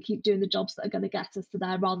company and keep doing the jobs that are going to get us to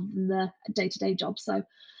there rather than the day-to-day jobs. So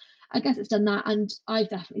I guess it's done that. And I've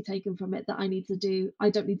definitely taken from it that I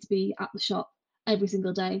don't need to be at the shop every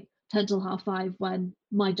single day, 10 till 5:30, when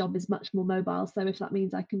my job is much more mobile. So if that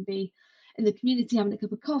means I can be in the community having a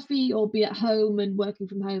cup of coffee or be at home and working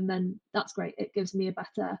from home, then that's great. It gives me a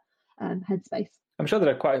better headspace. I'm sure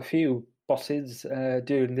there are quite a few bosses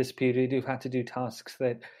during this period who've had to do tasks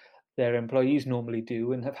that their employees normally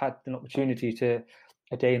do and have had an opportunity to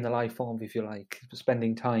a day in the life of, if you like,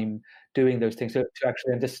 spending time doing those things to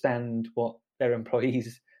actually understand what their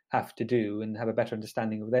employees have to do and have a better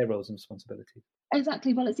understanding of their roles and responsibilities.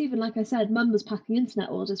 Exactly. Well, it's even like I said, Mum was packing internet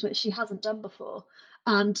orders, which she hasn't done before.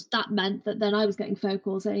 And that meant that then I was getting phone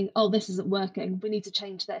calls saying, oh, this isn't working. We need to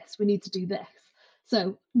change this. We need to do this.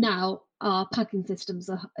 So now our packing systems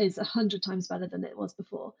is 100 times better than it was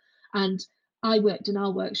before. And I worked in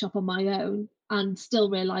our workshop on my own and still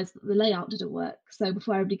realised that the layout didn't work. So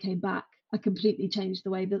before everybody came back, I completely changed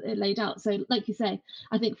the way that it laid out. So like you say,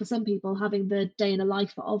 I think for some people, having the day in a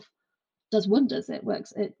life of does wonders. It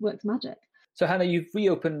works magic. So Hannah, you've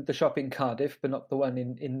reopened the shop in Cardiff, but not the one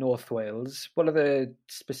in North Wales. What are the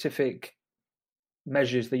specific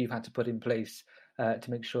measures that you've had to put in place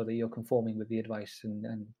to make sure that you're conforming with the advice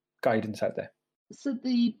and guidance out there? So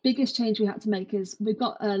the biggest change we had to make is we've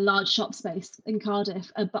got a large shop space in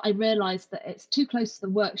Cardiff, but I realised that it's too close to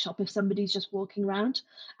the workshop if somebody's just walking around,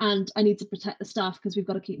 and I need to protect the staff because we've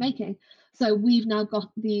got to keep making. So we've now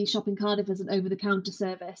got the shop in Cardiff as an over-the-counter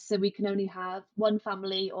service, so we can only have one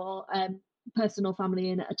family or person or family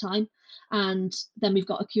in at a time, and then we've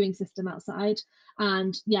got a queuing system outside,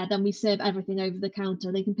 and then we serve everything over the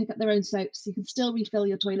counter. They can pick up their own soaps, you can still refill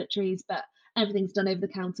your toiletries, but everything's done over the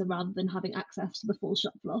counter rather than having access to the full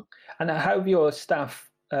shop floor. And how have your staff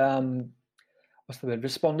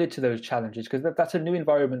responded to those challenges? Because that's a new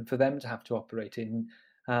environment for them to have to operate in.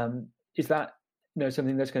 Is that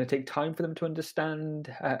something that's going to take time for them to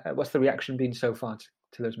understand? What's the reaction been so far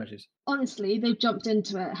to those measures? Honestly, they've jumped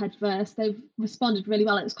into it head first. They've responded really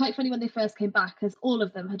well. It was quite funny when they first came back because all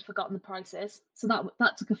of them had forgotten the prices. So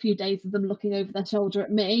that took a few days of them looking over their shoulder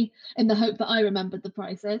at me in the hope that I remembered the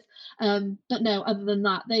prices. But no, other than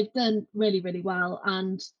that, they've done really, really well.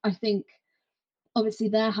 And I think obviously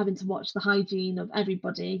they're having to watch the hygiene of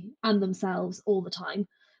everybody and themselves all the time.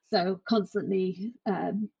 So constantly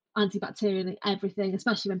antibacterial and everything,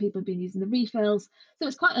 especially when people have been using the refills. So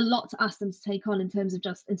it's quite a lot to ask them to take on in terms of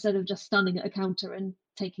instead of just standing at a counter and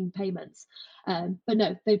taking payments. But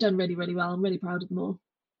no, they've done really, really well. I'm really proud of them all.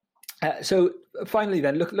 So finally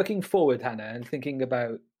then, looking forward, Hannah, and thinking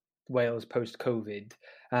about Wales post-COVID,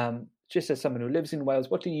 just as someone who lives in Wales,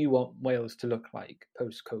 what do you want Wales to look like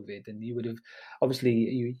post-COVID? And you would have,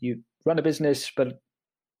 obviously, you run a business, but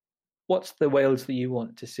what's the Wales that you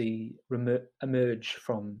want to see emerge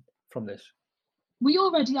from this? We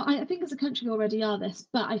already are. I think as a country we already are this,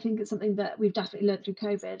 but I think it's something that we've definitely learned through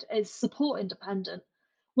COVID is support independent.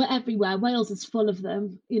 We're everywhere. Wales is full of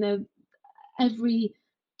them. Every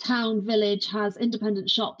town, village has independent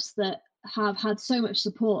shops that have had so much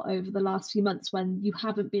support over the last few months when you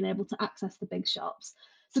haven't been able to access the big shops.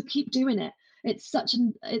 So keep doing it. It's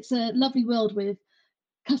a lovely world with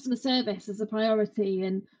customer service as a priority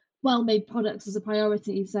and well-made products as a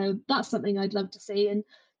priority. So that's something I'd love to see, and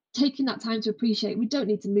taking that time to appreciate we don't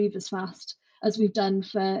need to move as fast as we've done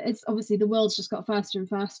it's obviously the world's just got faster and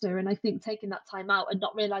faster, and I think taking that time out and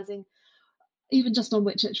not realizing, even just on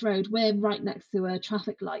Whitchurch Road, we're right next to a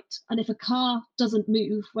traffic light, and if a car doesn't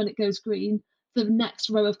move when it goes green, the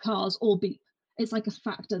next row of cars all beep. It's like a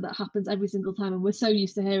factor that happens every single time, and we're so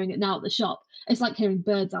used to hearing it now at the shop. It's like hearing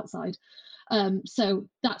birds outside. So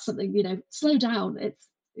that's something, slow down.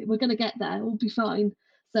 We're going to get there. We'll be fine.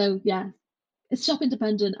 So yeah, it's shop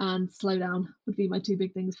independent and slow down would be my two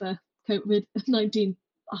big things for COVID-19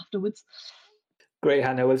 afterwards. Great,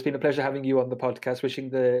 Hannah. Well, it's been a pleasure having you on the podcast. Wishing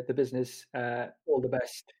the business all the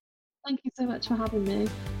best. Thank you so much for having me.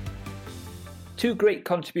 Two great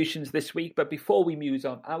contributions this week, but before we muse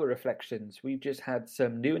on our reflections, we've just had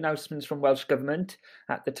some new announcements from Welsh Government.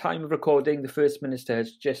 At the time of recording, the First Minister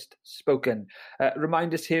has just spoken.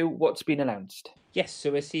 Remind us, Hugh, what's been announced? Yes,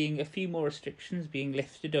 so we're seeing a few more restrictions being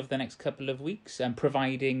lifted over the next couple of weeks, and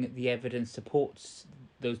providing the evidence supports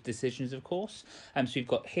those decisions, of course. So we've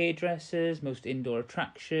got hairdressers, most indoor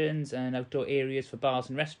attractions and outdoor areas for bars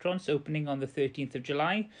and restaurants opening on the 13th of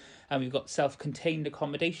July. And we've got self-contained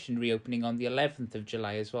accommodation reopening on the 11th of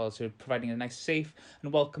July as well. So providing a nice, safe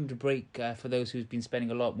and welcomed break for those who've been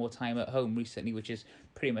spending a lot more time at home recently, which is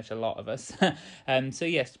pretty much a lot of us. So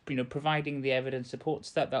yes, providing the evidence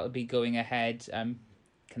supports that will be going ahead.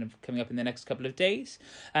 Kind of coming up in the next couple of days.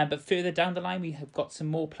 But further down the line, we have got some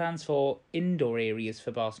more plans for indoor areas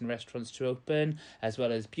for bars and restaurants to open, as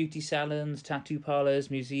well as beauty salons, tattoo parlours,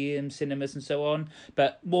 museums, cinemas and so on.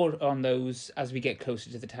 But more on those as we get closer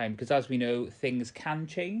to the time, because as we know, things can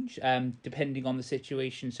change depending on the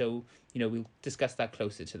situation. So, we'll discuss that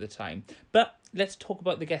closer to the time. But let's talk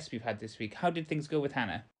about the guests we've had this week. How did things go with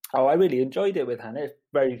Hannah? Oh, I really enjoyed it with Hannah.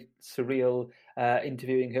 Very surreal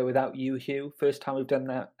interviewing her without you, Hugh. First time we've done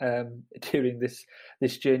that during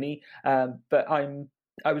this journey. But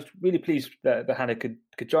I was really pleased that Hannah could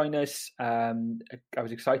join us. I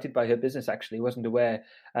was excited by her business, actually. I wasn't aware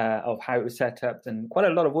of how it was set up, and quite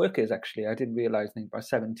a lot of workers, actually. I didn't realise, I think about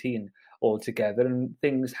 17 altogether, and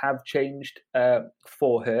things have changed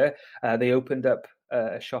for her. They opened up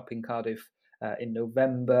a shop in Cardiff in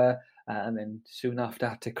November, and then soon after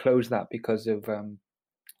had to close that because of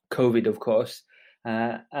COVID, of course.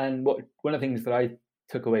 And one of the things that I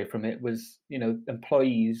took away from it was,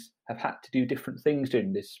 employees have had to do different things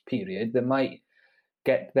during this period that might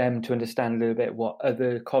get them to understand a little bit what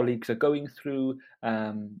other colleagues are going through,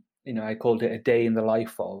 I called it a day in the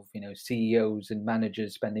life of, CEOs and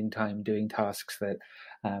managers spending time doing tasks that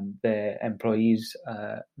their employees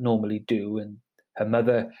normally do. And her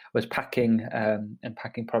mother was packing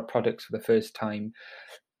products for the first time.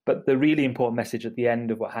 But the really important message at the end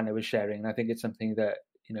of what Hannah was sharing, and I think it's something that,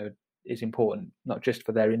 is important, not just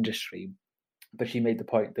for their industry, but she made the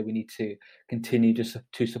point that we need to continue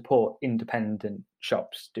to support independent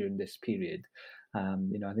shops during this period. I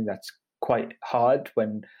think that's quite hard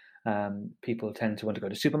when people tend to want to go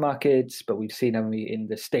to supermarkets, but we've seen in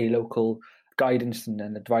the stay local guidance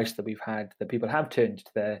and advice that we've had that people have turned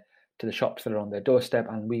to the shops that are on their doorstep,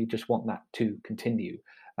 and we just want that to continue.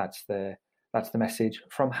 That's the message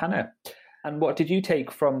from Hannah. And what did you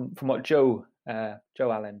take from what Joe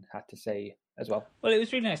Allen had to say as well? Well, it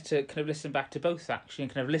was really nice to kind of listen back to both, actually,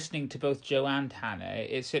 and kind of listening to both Joe and Hannah.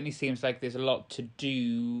 It certainly seems like there's a lot to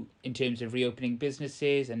do in terms of reopening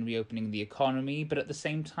businesses and reopening the economy, but at the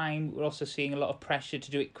same time, we're also seeing a lot of pressure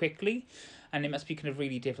to do it quickly. And it must be kind of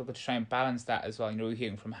really difficult to try and balance that as well. We're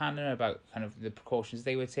hearing from Hannah about kind of the precautions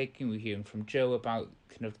they were taking. We're hearing from Joe about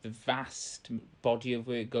kind of the vast body of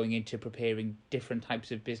work going into preparing different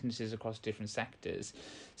types of businesses across different sectors.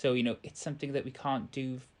 So, it's something that we can't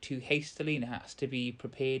do too hastily, and it has to be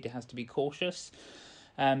prepared. It has to be cautious.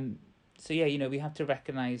 We have to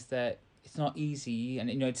recognise that it's not easy,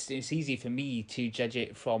 and it's easy for me to judge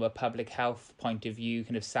it from a public health point of view,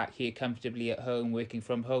 kind of sat here comfortably at home, working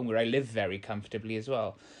from home, where I live very comfortably as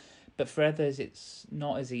well. But for others, it's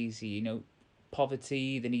not as easy.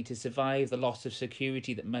 Poverty, the need to survive, the loss of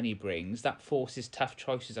security that money brings, that forces tough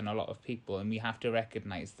choices on a lot of people, and we have to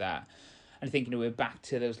recognise that. And I think we're back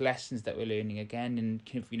to those lessons that we're learning again, and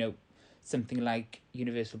kind of something like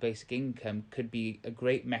universal basic income could be a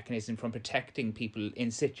great mechanism from protecting people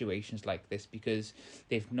in situations like this, because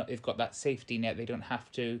they've got that safety net. They don't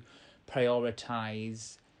have to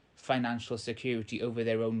prioritise financial security over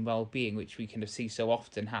their own well-being, which we kind of see so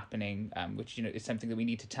often happening, which is something that we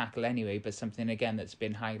need to tackle anyway, but something again that's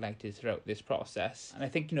been highlighted throughout this process. And I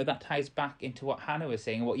think that ties back into what Hannah was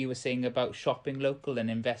saying, what you were saying about shopping local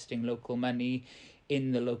and investing local money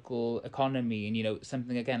in the local economy. And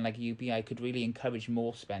something again like UBI could really encourage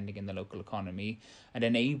more spending in the local economy and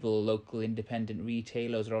enable local independent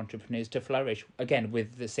retailers or entrepreneurs to flourish, again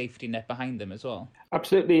with the safety net behind them as well.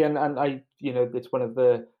 Absolutely. And I it's one of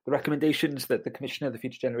the recommendations that the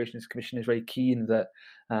Future Generations Commission is very keen that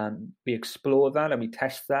we explore that and we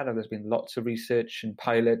test that. And there's been lots of research and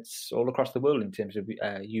pilots all across the world in terms of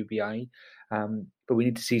UBI, but we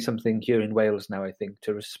need to see something here in Wales now, I think,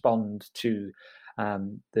 to respond to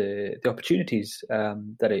the opportunities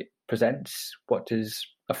that it presents. What does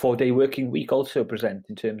a 4-day working week also present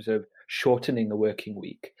in terms of shortening the working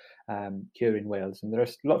week here in Wales? And there are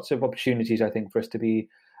lots of opportunities, I think, for us to be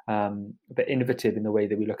a bit innovative in the way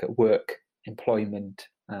that we look at work, employment,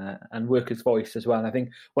 and workers' voice as well. And I think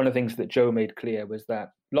one of the things that Joe made clear was that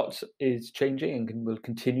lots is changing and will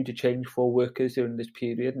continue to change for workers during this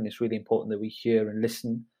period, and it's really important that we hear and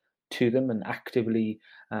listen to them and actively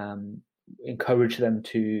encourage them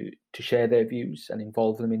to share their views and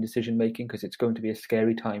involve them in decision making, because it's going to be a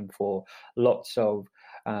scary time for lots of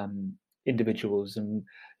individuals, and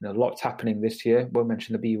lots happening this year. Won't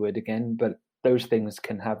mention the B word again, but those things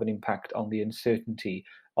can have an impact on the uncertainty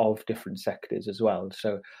of different sectors as well.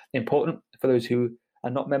 So important for those who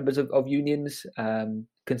are not members of unions,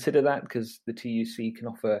 consider that, because the TUC can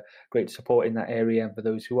offer great support in that area. And for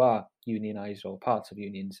those who are unionised or parts of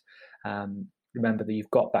unions, remember that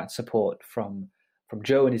you've got that support from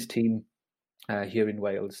Joe and his team here in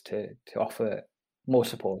Wales to offer more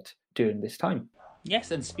support during this time.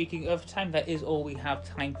 Yes, and speaking of time, that is all we have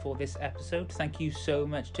time for this episode. Thank you so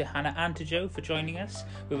much to Hannah and to Joe for joining us.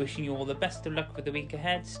 We're wishing you all the best of luck for the week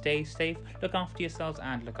ahead. Stay safe, look after yourselves,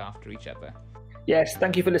 and look after each other. Yes,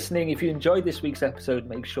 thank you for listening. If you enjoyed this week's episode,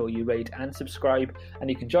 make sure you rate and subscribe,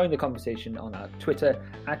 and you can join the conversation on our Twitter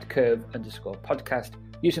 @curve_podcast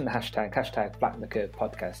using the hashtag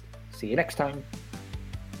 #FlattenTheCurvePodcast. See you next time.